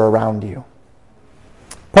others that are around you.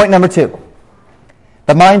 Point number 2.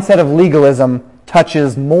 The mindset of legalism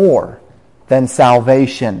touches more than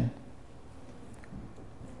salvation.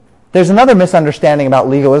 There's another misunderstanding about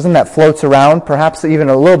legalism that floats around, perhaps even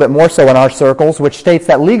a little bit more so in our circles, which states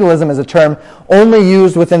that legalism is a term only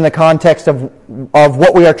used within the context of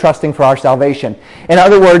what we are trusting for our salvation. In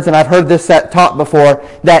other words, and I've heard this taught before,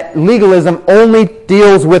 that legalism only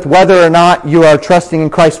deals with whether or not you are trusting in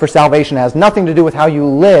Christ for salvation. It has nothing to do with how you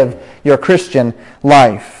live your Christian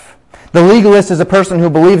life. The legalist is a person who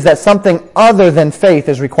believes that something other than faith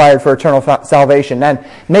is required for eternal salvation. And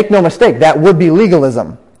make no mistake, that would be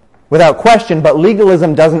legalism, without question, but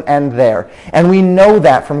legalism doesn't end there. And we know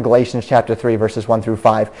that from Galatians chapter 3, verses 1 through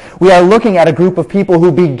 5. We are looking at a group of people who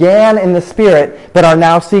began in the Spirit, but are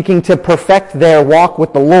now seeking to perfect their walk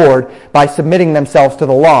with the Lord by submitting themselves to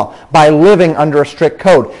the law, by living under a strict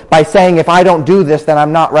code, by saying, if I don't do this, then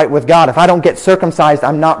I'm not right with God. If I don't get circumcised,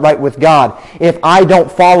 I'm not right with God. If I don't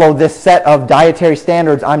follow this set of dietary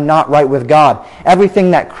standards, I'm not right with God.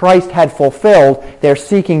 Everything that Christ had fulfilled, they're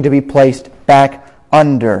seeking to be placed back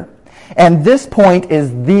under. And this point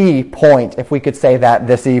is the point, if we could say that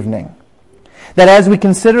this evening. That as we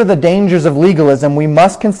consider the dangers of legalism, we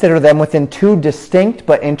must consider them within two distinct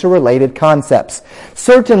but interrelated concepts.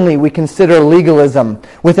 Certainly we consider legalism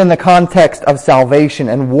within the context of salvation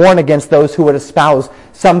and warn against those who would espouse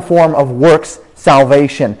some form of works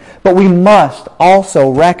salvation. But we must also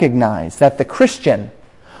recognize that the Christian,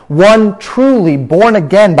 one truly born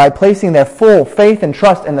again by placing their full faith and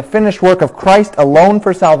trust in the finished work of Christ alone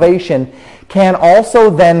for salvation, can also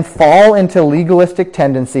then fall into legalistic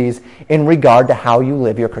tendencies in regard to how you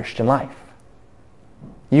live your Christian life.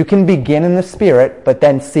 You can begin in the Spirit, but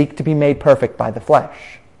then seek to be made perfect by the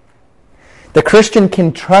flesh. The Christian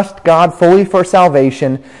can trust God fully for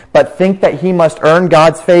salvation, but think that he must earn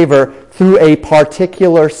God's favor through a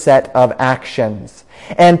particular set of actions.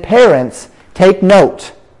 And parents, take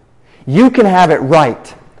note. You can have it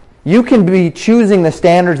right. You can be choosing the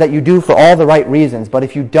standards that you do for all the right reasons, but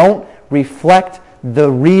if you don't reflect the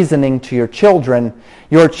reasoning to your children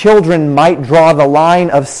might draw the line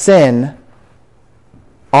of sin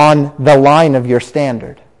on the line of your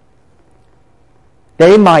standard.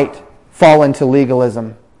 They might fall into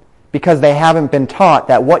legalism because they haven't been taught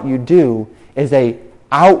that what you do is a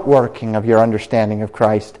outworking of your understanding of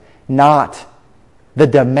Christ, not the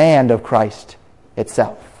demand of Christ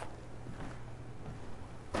itself.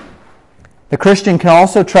 The Christian can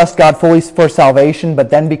also trust God fully for salvation, but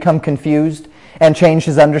then become confused and change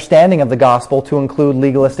his understanding of the gospel to include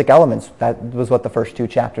legalistic elements. That was what the first 2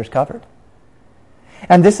 chapters covered.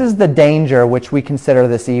 And this is the danger which we consider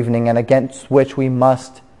this evening and against which we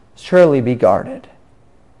must surely be guarded.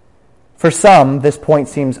 For some, this point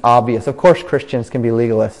seems obvious. Of course, Christians can be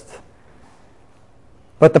legalists.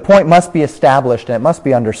 But the point must be established and it must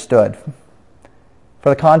be understood. For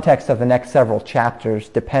the context of the next several chapters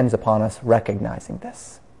depends upon us recognizing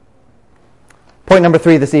this. Point number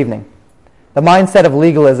 3 this evening. The mindset of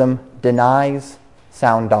legalism denies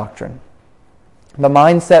sound doctrine. The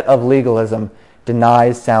mindset of legalism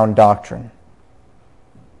denies sound doctrine.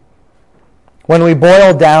 When we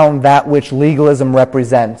boil down that which legalism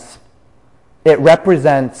represents, it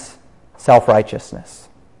represents self-righteousness.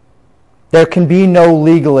 There can be no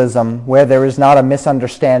legalism where there is not a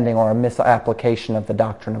misunderstanding or a misapplication of the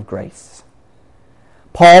doctrine of grace.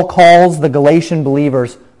 Paul calls the Galatian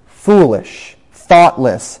believers foolish,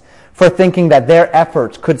 thoughtless, for thinking that their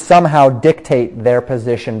efforts could somehow dictate their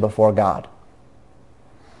position before God.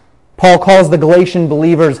 Paul calls the Galatian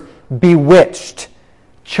believers bewitched,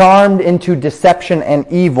 charmed into deception and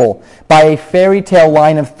evil by a fairy tale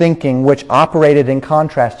line of thinking which operated in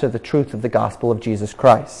contrast to the truth of the gospel of Jesus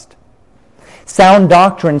Christ. Sound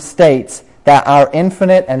doctrine states that our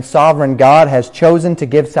infinite and sovereign God has chosen to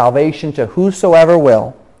give salvation to whosoever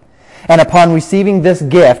will. And upon receiving this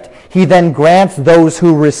gift, he then grants those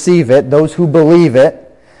who receive it, those who believe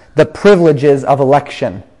it, the privileges of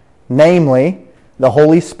election, namely the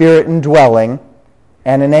Holy Spirit indwelling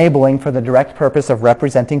and enabling for the direct purpose of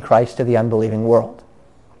representing Christ to the unbelieving world.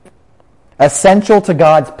 Essential to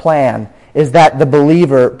God's plan is that the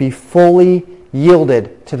believer be fully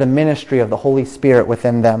yielded to the ministry of the Holy Spirit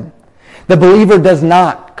within them. The believer does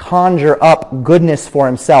not conjure up goodness for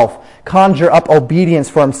himself, conjure up obedience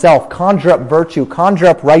for himself, conjure up virtue, conjure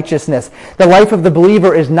up righteousness. The life of the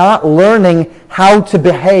believer is not learning how to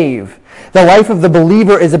behave. The life of the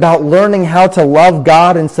believer is about learning how to love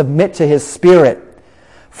God and submit to His Spirit,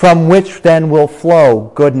 from which then will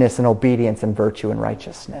flow goodness and obedience and virtue and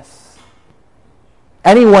righteousness.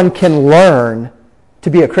 Anyone can learn to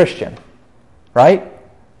be a Christian, right?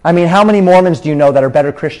 I mean, how many Mormons do you know that are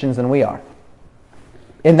better Christians than we are?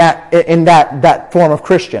 In that form of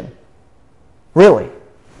Christian. Really.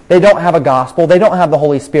 They don't have a gospel. They don't have the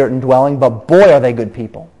Holy Spirit indwelling, but boy, are they good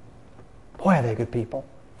people. Boy, are they good people.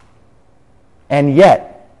 And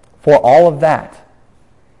yet, for all of that,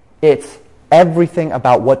 it's everything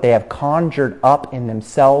about what they have conjured up in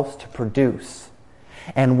themselves to produce.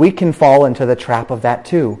 And we can fall into the trap of that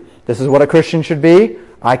too. This is what a Christian should be.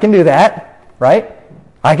 I can do that, right?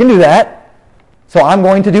 I can do that. So I'm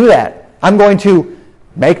going to do that. I'm going to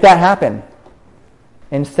make that happen.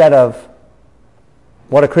 Instead of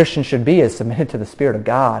what a Christian should be is submitted to the Spirit of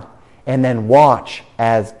God and then watch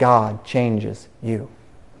as God changes you.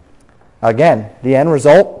 Again, the end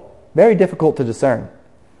result, very difficult to discern.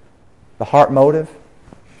 The heart motive,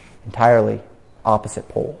 entirely opposite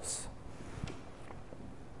poles.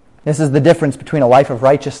 This is the difference between a life of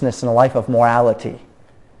righteousness and a life of morality.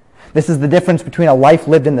 This is the difference between a life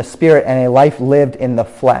lived in the Spirit and a life lived in the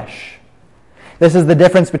flesh. This is the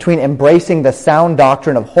difference between embracing the sound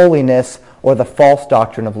doctrine of holiness or the false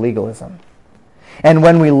doctrine of legalism. And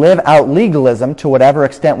when we live out legalism, to whatever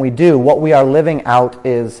extent we do, what we are living out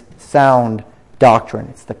is sound doctrine.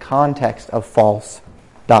 It's the context of false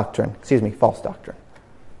doctrine. False doctrine.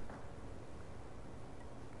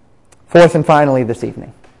 Fourth and finally this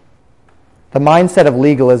evening, the mindset of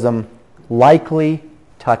legalism likely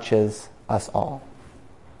touches us all.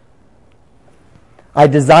 I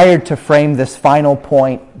desired to frame this final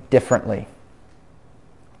point differently,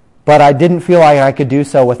 but I didn't feel like I could do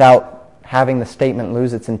so without having the statement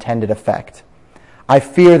lose its intended effect. I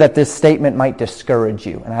fear that this statement might discourage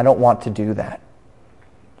you, and I don't want to do that.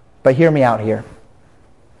 But hear me out here.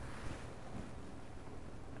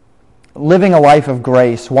 Living a life of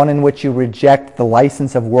grace, one in which you reject the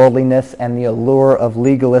license of worldliness and the allure of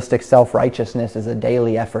legalistic self-righteousness, is a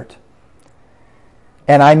daily effort.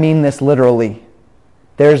 And I mean this literally.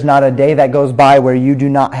 There's not a day that goes by where you do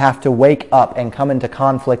not have to wake up and come into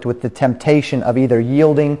conflict with the temptation of either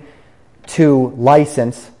yielding to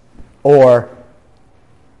license or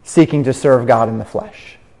seeking to serve God in the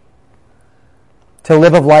flesh. To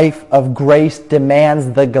live a life of grace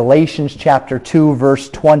demands the Galatians chapter 2, verse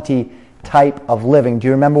 20 type of living. Do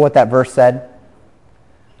you remember what that verse said?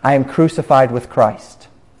 I am crucified with Christ.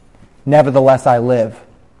 Nevertheless I live.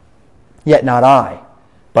 Yet not I,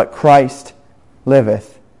 but Christ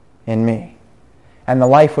liveth in me. And the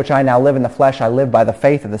life which I now live in the flesh, I live by the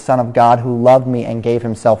faith of the Son of God who loved me and gave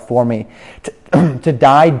himself for me. To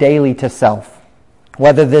die daily to self.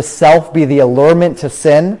 Whether this self be the allurement to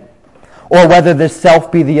sin, or whether this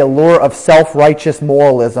self be the allure of self-righteous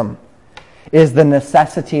moralism, is the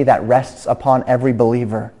necessity that rests upon every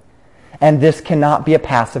believer. And this cannot be a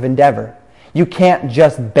passive endeavor. You can't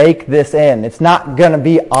just bake this in. It's not going to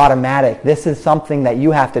be automatic. This is something that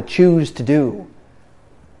you have to choose to do.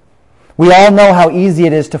 We all know how easy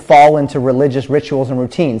it is to fall into religious rituals and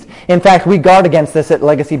routines. In fact, we guard against this at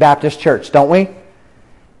Legacy Baptist Church, don't we?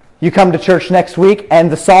 You come to church next week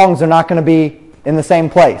and the songs are not going to be in the same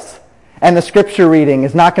place. And the scripture reading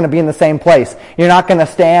is not going to be in the same place. You're not going to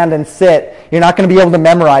stand and sit. You're not going to be able to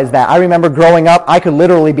memorize that. I remember growing up, I could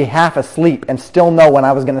literally be half asleep and still know when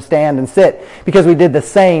I was going to stand and sit because we did the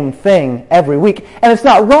same thing every week. And it's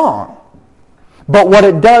not wrong. But what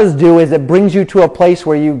it does do is it brings you to a place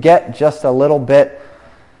where you get just a little bit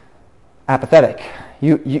apathetic.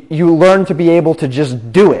 You learn to be able to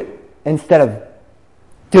just do it instead of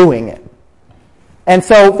doing it. And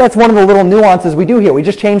so that's one of the little nuances we do here. We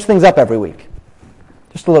just change things up every week.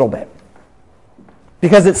 Just a little bit.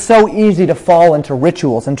 Because it's so easy to fall into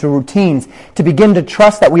rituals, into routines, to begin to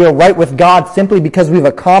trust that we are right with God simply because we've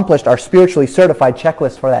accomplished our spiritually certified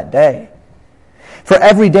checklist for that day. For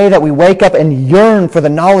every day that we wake up and yearn for the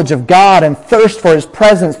knowledge of God and thirst for His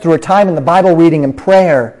presence through a time in the Bible reading and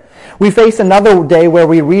prayer. We face another day where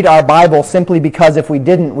we read our Bible simply because if we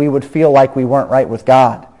didn't, we would feel like we weren't right with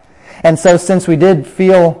God. And so since we did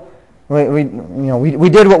feel, we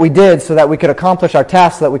did what we did so that we could accomplish our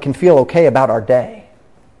task so that we can feel okay about our day.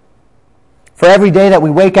 For every day that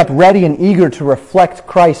we wake up ready and eager to reflect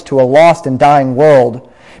Christ to a lost and dying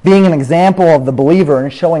world, being an example of the believer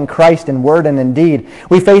and showing Christ in word and in deed,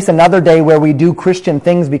 we face another day where we do Christian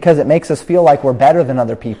things because it makes us feel like we're better than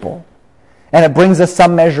other people. And it brings us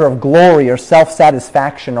some measure of glory or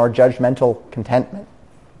self-satisfaction or judgmental contentment.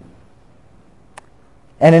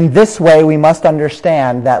 And in this way, we must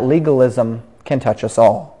understand that legalism can touch us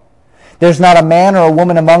all. There's not a man or a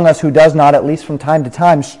woman among us who does not, at least from time to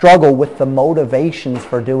time, struggle with the motivations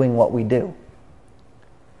for doing what we do.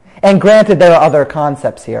 And granted, there are other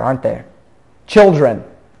concepts here, aren't there? Children,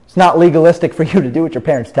 it's not legalistic for you to do what your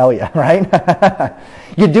parents tell you, right?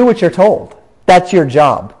 You do what you're told. That's your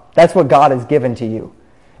job. That's what God has given to you.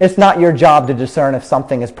 It's not your job to discern if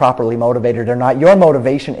something is properly motivated or not. Your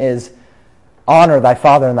motivation is honor thy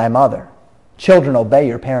father and thy mother. Children, obey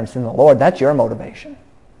your parents in the Lord. That's your motivation.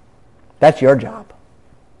 That's your job.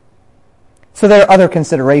 So there are other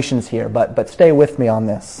considerations here, but stay with me on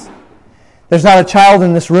this. There's not a child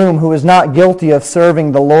in this room who is not guilty of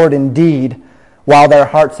serving the Lord in deed while their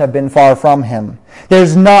hearts have been far from Him.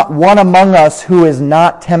 There's not one among us who is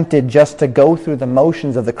not tempted just to go through the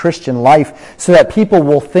motions of the Christian life so that people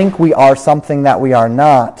will think we are something that we are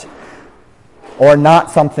not, or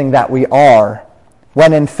not something that we are,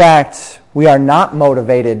 when in fact we are not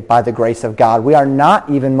motivated by the grace of God. We are not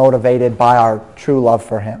even motivated by our true love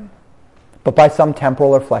for Him, but by some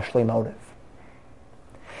temporal or fleshly motive.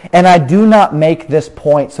 And I do not make this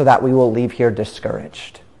point so that we will leave here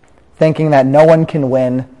discouraged, thinking that no one can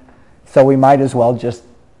win, so we might as well just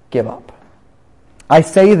give up. I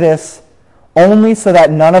say this only so that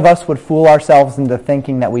none of us would fool ourselves into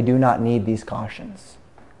thinking that we do not need these cautions.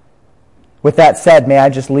 With that said, may I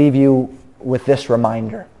just leave you with this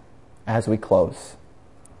reminder as we close.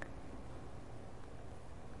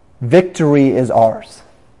 Victory is ours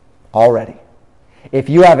already. If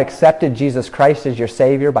you have accepted Jesus Christ as your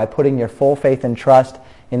Savior by putting your full faith and trust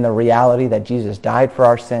in the reality that Jesus died for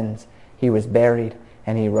our sins, He was buried,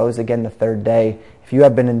 and He rose again the third day. If you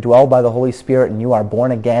have been indwelled by the Holy Spirit and you are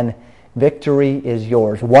born again, victory is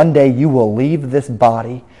yours. One day you will leave this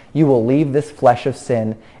body, you will leave this flesh of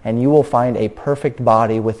sin, and you will find a perfect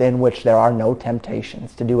body within which there are no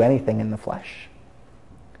temptations to do anything in the flesh.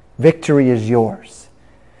 Victory is yours.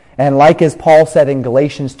 And like as Paul said in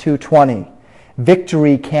Galatians 2:20,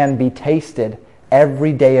 victory can be tasted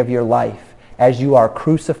every day of your life as you are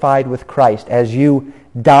crucified with Christ, as you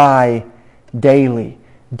die daily.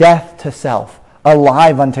 Death to self,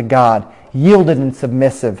 alive unto God, yielded and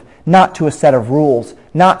submissive, not to a set of rules,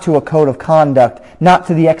 not to a code of conduct, not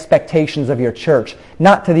to the expectations of your church,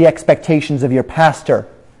 not to the expectations of your pastor,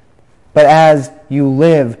 but as you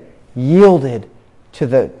live yielded to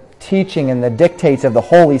the teaching and the dictates of the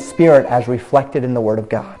Holy Spirit as reflected in the Word of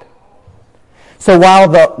God. So while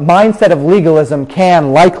the mindset of legalism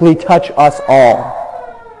can likely touch us all,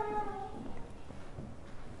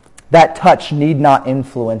 that touch need not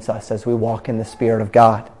influence us as we walk in the Spirit of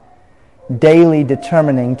God, daily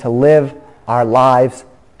determining to live our lives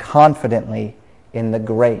confidently in the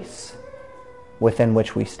grace within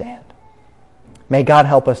which we stand. May God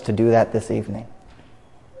help us to do that this evening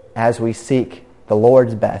as we seek the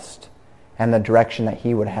Lord's best and the direction that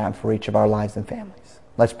He would have for each of our lives and families.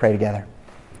 Let's pray together.